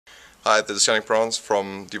Hi, this is Yannick Browns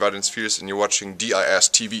from Divided Spheres and you're watching DIS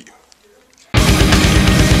TV.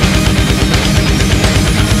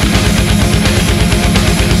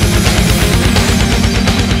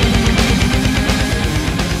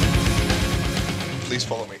 Please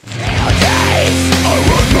follow me. I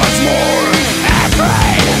want much more.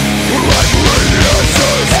 Afraid. Like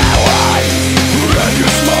radiances. That one. And your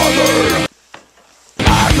smother. I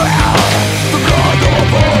will. The god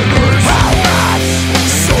of honors. How much?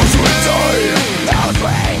 So should die.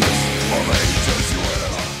 Outrage. Of ages you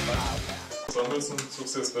will. Sammelst und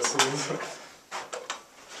suchst dir das Beste runter.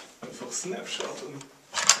 Einfach Snapshotten.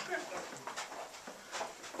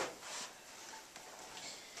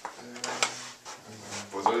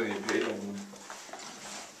 Wo soll denn die PA hin?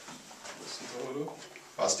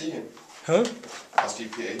 Was die? Hä? Was die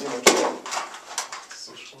PA jemand? Das ist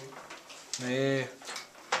doch schon. Nee.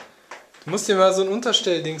 Du musst dir mal so ein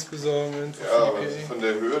Unterstelldings besorgen. Ja, aber von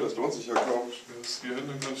der Höhe, das lohnt sich ja kaum. Das hier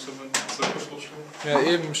hinten kann ich dann selber vorstellen. Ja,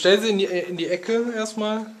 eben. Stell sie in die Ecke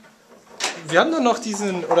erstmal. Wir haben doch noch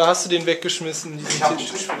diesen. Oder hast du den weggeschmissen? Diesen Ich habe einen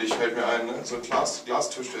Tisch für dich, fällt mir ein. Ne? So ein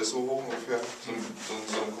Glastisch, der ist so hoch ungefähr. So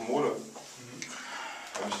eine Kommode.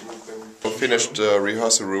 Kann ich dir mitbringen. We finished the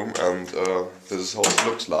rehearsal room and this is how it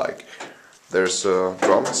looks like. There's a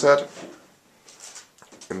drum set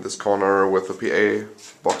in this corner with the PA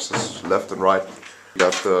boxes left and right. We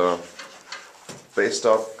got the bass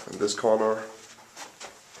stuff in this corner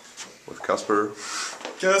with Casper.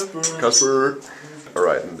 Casper!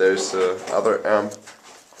 Alright, and there's other amp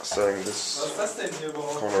standing in this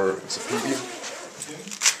corner. It's a PB.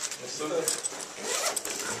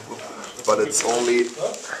 But it's only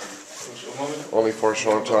for a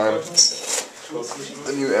short time.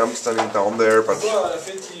 The new amp standing down there, but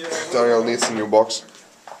Daniel needs a new box.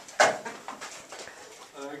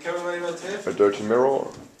 A dirty mirror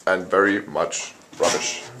and very much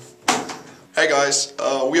rubbish. Hey guys,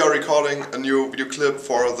 we are recording a new video clip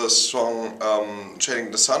for the song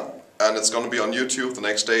Shading the Sun, and it's gonna be on YouTube the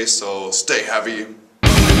next day, so stay heavy.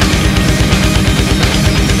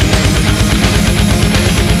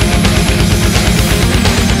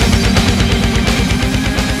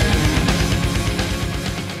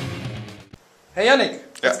 Hey Yannick,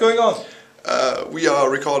 what's going on? We are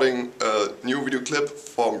recording a new video clip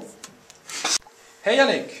from... Hey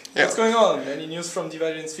Yannick, what's going on? Any news from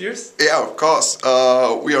Divided Spheres? Yeah, of course.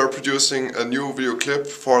 We are producing a new video clip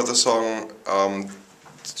for the song... So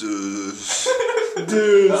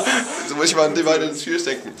muss ich mal an Divided Spheres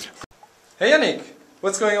denken. Hey Yannick,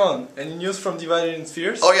 what's going on? Any news from Divided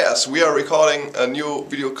Spheres? Oh yes, we are recording a new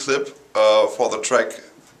video clip for the track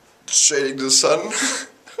Shading the Sun.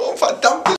 Oh verdammt!